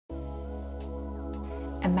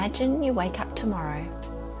Imagine you wake up tomorrow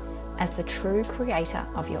as the true creator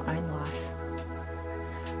of your own life.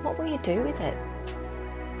 What will you do with it?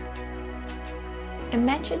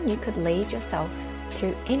 Imagine you could lead yourself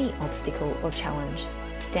through any obstacle or challenge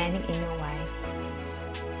standing in your way.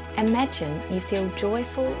 Imagine you feel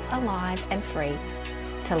joyful, alive and free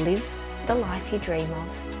to live the life you dream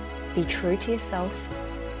of, be true to yourself,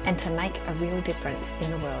 and to make a real difference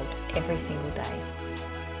in the world every single day.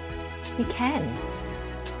 You can.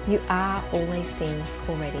 You are all these things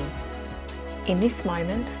already. In this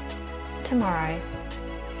moment, tomorrow,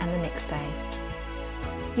 and the next day.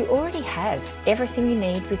 You already have everything you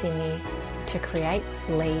need within you to create,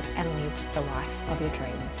 lead, and live the life of your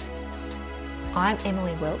dreams. I'm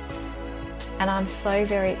Emily Wilkes, and I'm so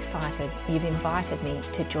very excited you've invited me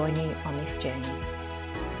to join you on this journey.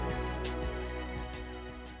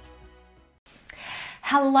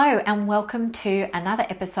 Hello and welcome to another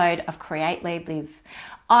episode of Create, Lead, Live.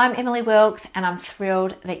 I'm Emily Wilkes and I'm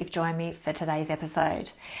thrilled that you've joined me for today's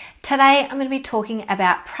episode. Today I'm going to be talking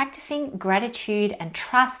about practicing gratitude and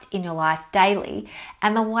trust in your life daily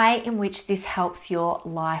and the way in which this helps your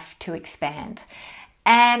life to expand.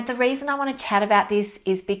 And the reason I want to chat about this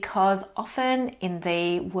is because often in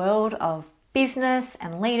the world of business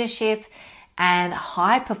and leadership and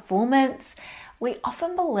high performance, we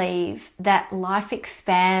often believe that life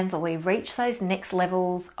expands or we reach those next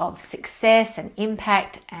levels of success and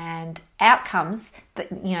impact and outcomes that,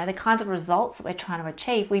 the kinds of results that we're trying to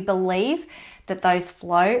achieve. We believe that those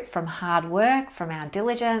flow from hard work, from our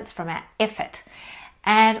diligence, from our effort.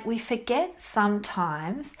 And we forget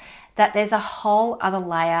sometimes that there's a whole other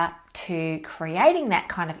layer to creating that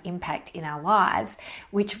kind of impact in our lives,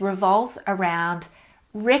 which revolves around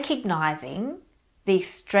recognizing the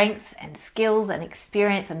strengths and skills and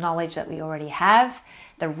experience and knowledge that we already have,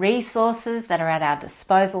 the resources that are at our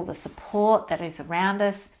disposal, the support that is around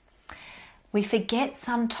us. We forget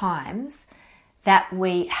sometimes that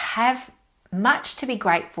we have much to be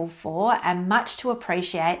grateful for and much to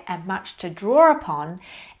appreciate and much to draw upon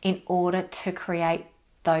in order to create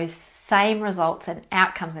those same results and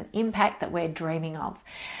outcomes and impact that we're dreaming of.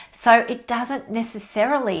 So it doesn't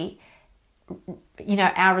necessarily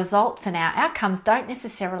our results and our outcomes don't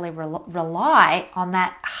necessarily rely on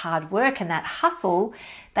that hard work and that hustle.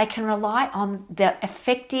 They can rely on the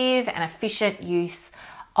effective and efficient use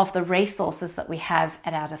of the resources that we have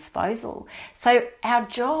at our disposal. So our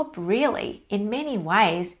job really, in many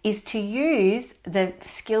ways, is to use the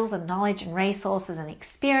skills and knowledge and resources and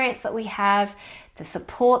experience that we have, the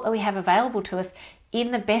support that we have available to us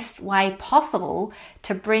in the best way possible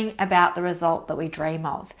to bring about the result that we dream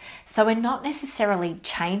of. So we're not necessarily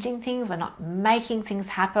changing things, we're not making things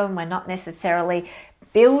happen, we're not necessarily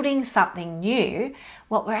building something new.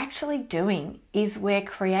 What we're actually doing is we're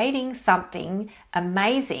creating something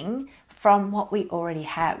amazing from what we already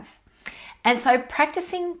have. And so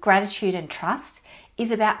practicing gratitude and trust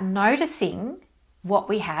is about noticing what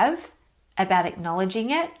we have, about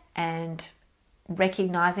acknowledging it and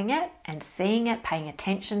recognizing it and seeing it, paying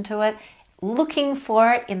attention to it, looking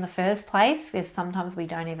for it in the first place, because sometimes we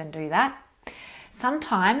don't even do that.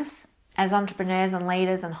 Sometimes, as entrepreneurs and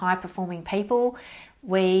leaders and high-performing people,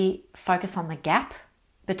 we focus on the gap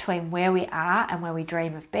between where we are and where we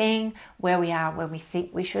dream of being, where we are, where we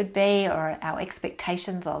think we should be, or our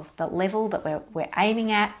expectations of the level that we're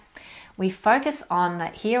aiming at. We focus on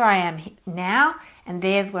that here I am now and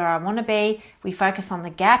there's where I want to be. We focus on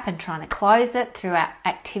the gap and trying to close it through our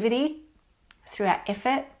activity, through our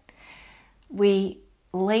effort. We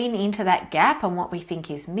lean into that gap and what we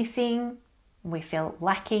think is missing. We feel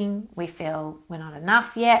lacking. We feel we're not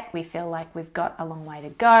enough yet. We feel like we've got a long way to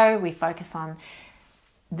go. We focus on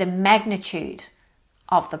the magnitude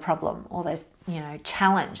of the problem or this,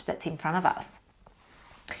 challenge that's in front of us.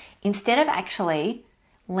 Instead of actually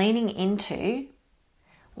leaning into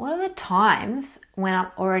what are the times when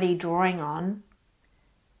I'm already drawing on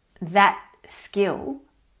that skill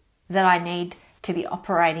that I need to be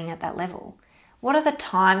operating at that level? What are the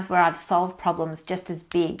times where I've solved problems just as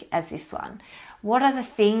big as this one? What are the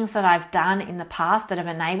things that I've done in the past that have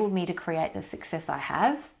enabled me to create the success I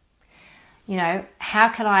have? How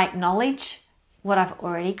can I acknowledge what I've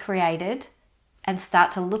already created and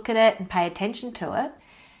start to look at it and pay attention to it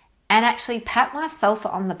and actually pat myself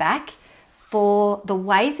on the back for the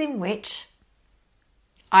ways in which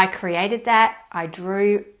I created that, I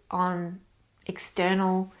drew on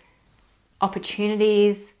external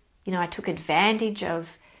opportunities, I took advantage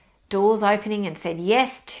of doors opening and said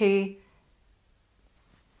yes to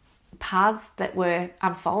paths that were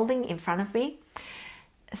unfolding in front of me.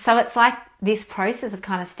 So it's like this process of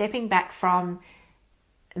kind of stepping back from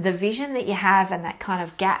the vision that you have and that kind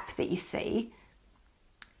of gap that you see,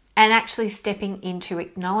 and actually stepping into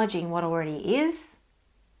acknowledging what already is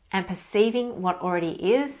and perceiving what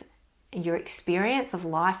already is, your experience of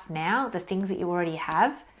life now, the things that you already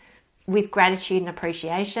have, with gratitude and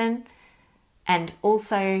appreciation, and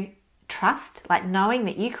also trust, like knowing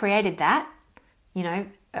that you created that,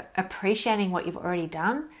 appreciating what you've already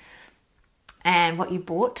done and what you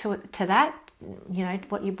brought to that,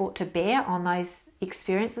 what you brought to bear on those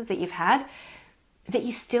experiences that you've had, that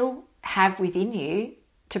you still have within you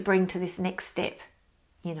to bring to this next step,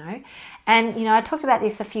 And, I talked about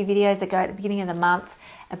this a few videos ago at the beginning of the month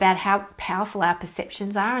about how powerful our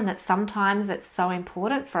perceptions are, and that sometimes it's so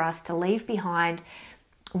important for us to leave behind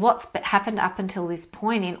what's happened up until this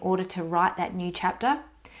point in order to write that new chapter.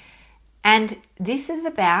 And this is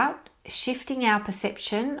about shifting our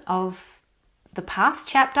perception of the past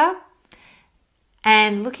chapter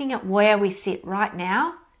and looking at where we sit right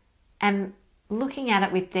now and looking at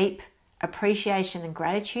it with deep appreciation and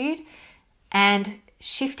gratitude, and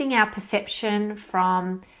shifting our perception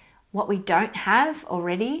from what we don't have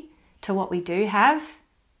already to what we do have,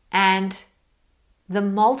 and the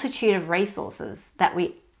multitude of resources that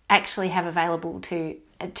we actually have available to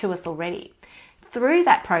us already. Through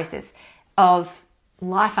that process of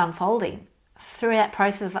life unfolding, through that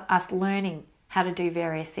process of us learning how to do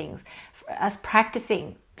various things, us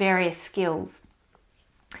practicing various skills,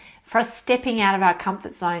 for us stepping out of our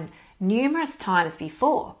comfort zone numerous times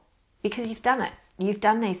before, because you've done it. You've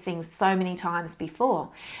done these things so many times before.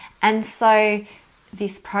 And so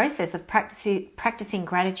this process of practicing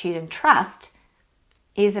gratitude and trust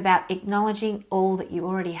is about acknowledging all that you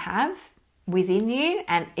already have within you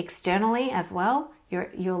and externally as well,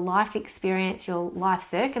 your life experience, your life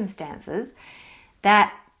circumstances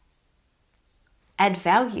that add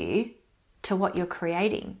value to what you're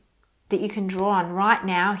creating, that you can draw on right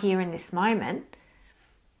now, here in this moment,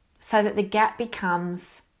 so that the gap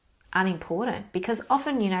becomes unimportant. Because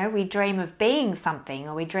often, we dream of being something,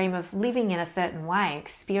 or we dream of living in a certain way,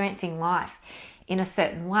 experiencing life in a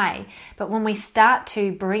certain way. But when we start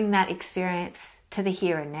to bring that experience to the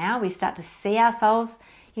here and now, we start to see ourselves,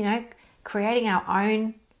 creating our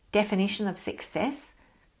own definition of success.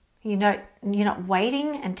 You're not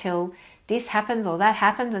waiting until this happens or that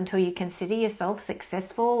happens until you consider yourself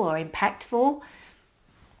successful or impactful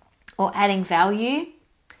or adding value.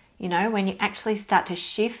 When you actually start to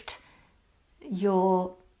shift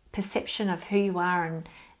your perception of who you are and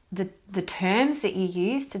the terms that you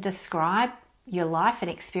use to describe your life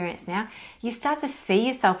and experience now, you start to see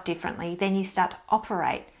yourself differently. Then you start to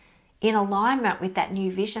operate in alignment with that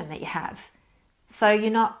new vision that you have. So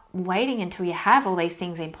you're not waiting until you have all these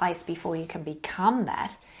things in place before you can become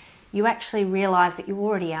that. You actually realize that you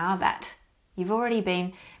already are that. You've already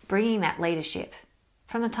been bringing that leadership.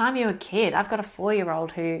 From the time you were a kid, I've got a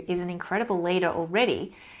 4-year-old who is an incredible leader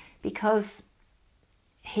already, because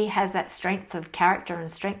he has that strength of character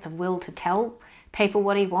and strength of will to tell people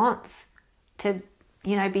what he wants, to,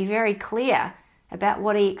 be very clear about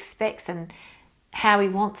what he expects and how he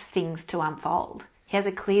wants things to unfold. He has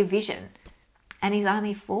a clear vision, and he's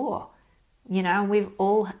only 4. And we've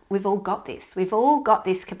all got this. We've all got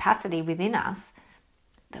this capacity within us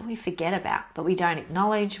that we forget about, that we don't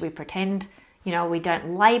acknowledge, we pretend, we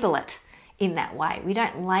don't label it in that way. We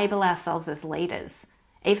don't label ourselves as leaders,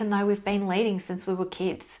 even though we've been leading since we were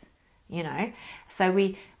kids, So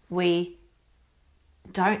we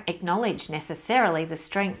don't acknowledge necessarily the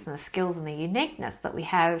strengths and the skills and the uniqueness that we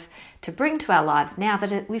have to bring to our lives now,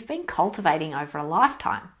 that we've been cultivating over a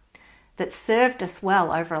lifetime, that served us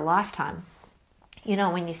well over a lifetime.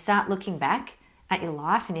 When you start looking back at your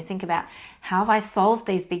life and you think about, how have I solved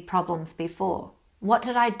these big problems before? What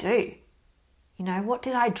did I do? What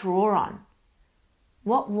did I draw on?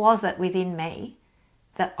 What was it within me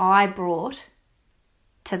that I brought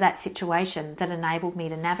to that situation that enabled me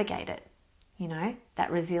to navigate it?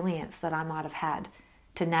 That resilience that I might have had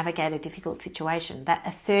to navigate a difficult situation, that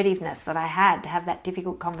assertiveness that I had to have that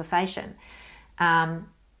difficult conversation,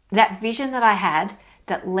 that vision that I had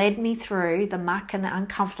that led me through the muck and the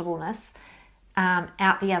uncomfortableness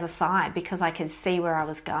out the other side, because I could see where I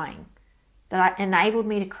was going, that enabled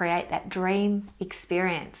me to create that dream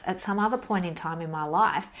experience at some other point in time in my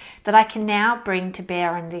life that I can now bring to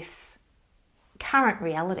bear in this current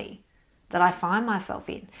reality that I find myself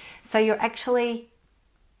in. So you're actually,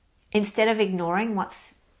 instead of ignoring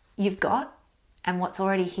what's you've got and what's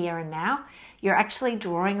already here and now, you're actually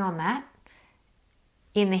drawing on that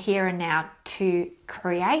in the here and now to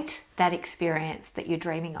create that experience that you're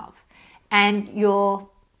dreaming of. And you're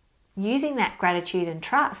using that gratitude and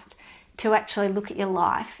trust to actually look at your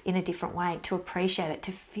life in a different way, to appreciate it,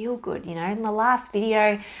 to feel good. You know, in the last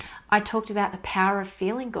video, I talked about the power of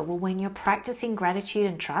feeling good. Well, when you're practicing gratitude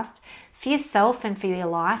and trust for yourself and for your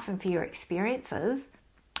life and for your experiences,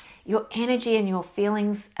 your energy and your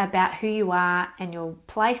feelings about who you are and your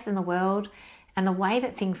place in the world and the way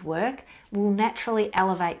that things work will naturally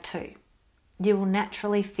elevate too. You will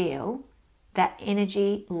naturally feel that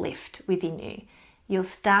energy lift within you. You'll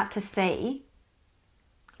start to see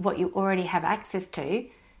what you already have access to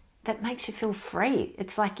that makes you feel free.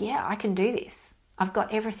 It's like, yeah, I can do this. I've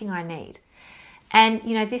got everything I need. And,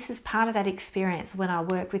 you know, this is part of that experience when I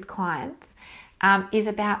work with clients, is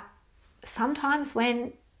about sometimes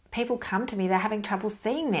when people come to me, they're having trouble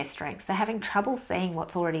seeing their strengths. They're having trouble seeing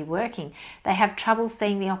what's already working. They have trouble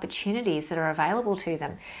seeing the opportunities that are available to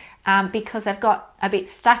them because they've got a bit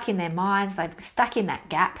stuck in their minds. They've stuck in that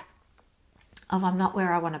gap of, I'm not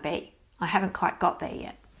where I want to be. I haven't quite got there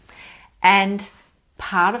yet. And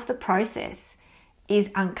part of the process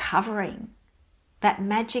is uncovering that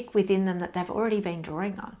magic within them that they've already been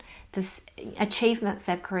drawing on, the achievements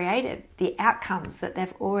they've created, the outcomes that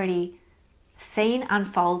they've already seen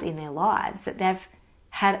unfold in their lives, that they've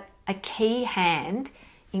had a key hand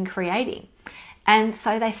in creating. And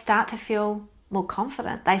so they start to feel more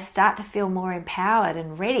confident. They start to feel more empowered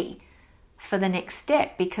and ready for the next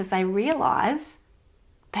step because they realize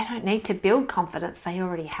they don't need to build confidence. They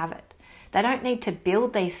already have it. They don't need to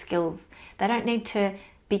build these skills. They don't need to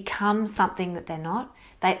become something that they're not.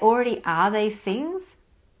 They already are these things.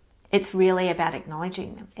 It's really about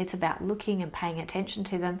acknowledging them. It's about looking and paying attention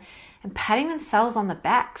to them and patting themselves on the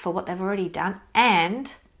back for what they've already done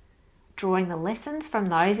and drawing the lessons from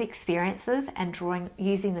those experiences and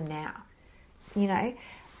using them now. You know,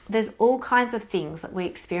 there's all kinds of things that we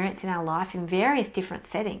experience in our life in various different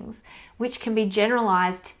settings, which can be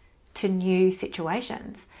generalized to new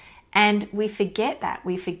situations. And we forget that.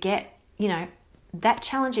 We forget, you know, that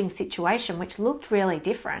challenging situation, which looked really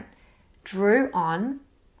different, drew on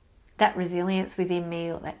that resilience within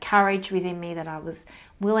me or that courage within me that I was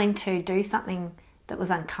willing to do something that was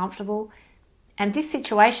uncomfortable. And this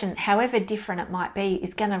situation, however different it might be,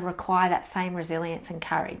 is going to require that same resilience and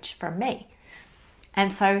courage from me.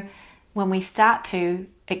 And so when we start to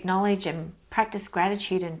acknowledge and practice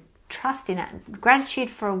gratitude and trust in it, gratitude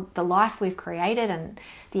for the life we've created and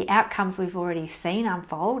the outcomes we've already seen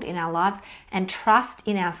unfold in our lives, and trust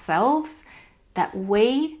in ourselves that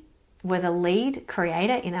we were the lead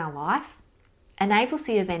creator in our life, enables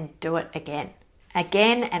you to then do it again and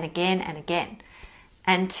again and again,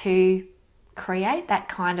 and to create that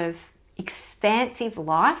kind of expansive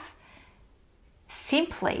life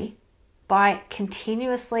simply by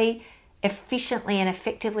continuously, efficiently and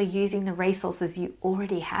effectively using the resources you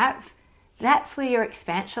already have. That's where your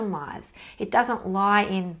expansion lies. It doesn't lie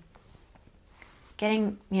in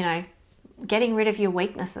getting rid of your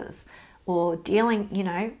weaknesses or dealing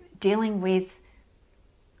with,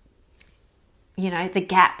 the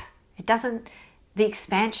gap. The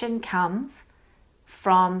expansion comes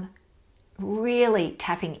from really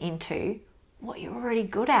tapping into what you're already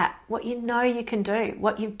good at, what you know you can do,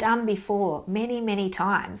 what you've done before many, many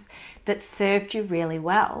times that served you really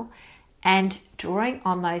well, and drawing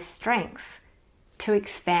on those strengths to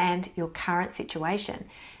expand your current situation.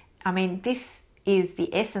 I mean, this is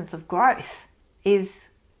the essence of growth, is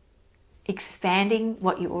expanding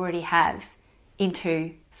what you already have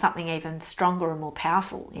into something even stronger and more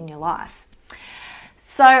powerful in your life.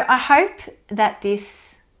 So I hope that this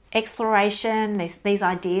exploration, these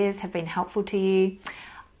ideas have been helpful to you.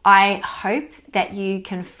 I hope that you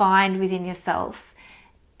can find within yourself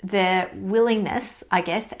the willingness, I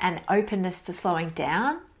guess, and openness to slowing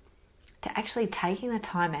down, to actually taking the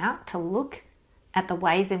time out to look at the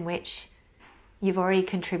ways in which you've already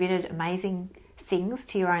contributed amazing things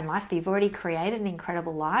to your own life, that you've already created an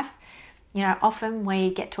incredible life. You know, often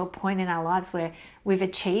we get to a point in our lives where we've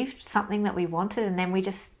achieved something that we wanted, and then we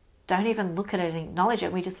just don't even look at it and acknowledge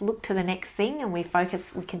it. We just look to the next thing and we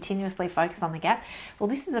continuously focus on the gap. Well,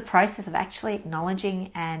 this is a process of actually acknowledging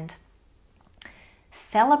and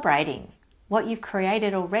celebrating what you've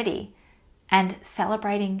created already, and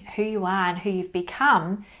celebrating who you are and who you've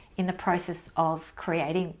become in the process of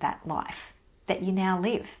creating that life that you now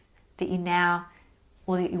live, that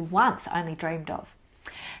you once only dreamed of.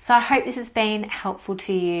 So I hope this has been helpful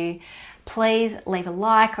to you. Please leave a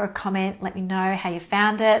like or a comment. Let me know how you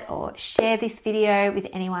found it, or share this video with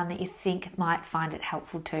anyone that you think might find it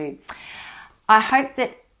helpful too. I hope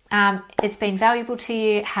that it's been valuable to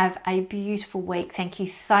you. Have a beautiful week. Thank you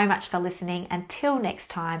so much for listening. Until next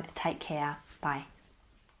time, take care. Bye.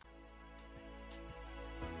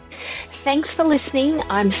 Thanks for listening.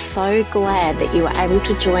 I'm so glad that you were able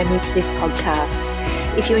to join me for this podcast.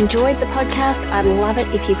 If you enjoyed the podcast, I'd love it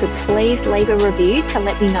if you could please leave a review to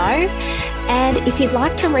let me know. And if you'd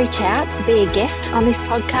like to reach out, be a guest on this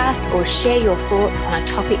podcast, or share your thoughts on a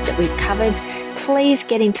topic that we've covered, please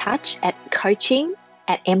get in touch at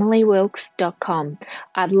coaching@emilywilkes.com.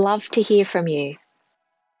 I'd love to hear from you.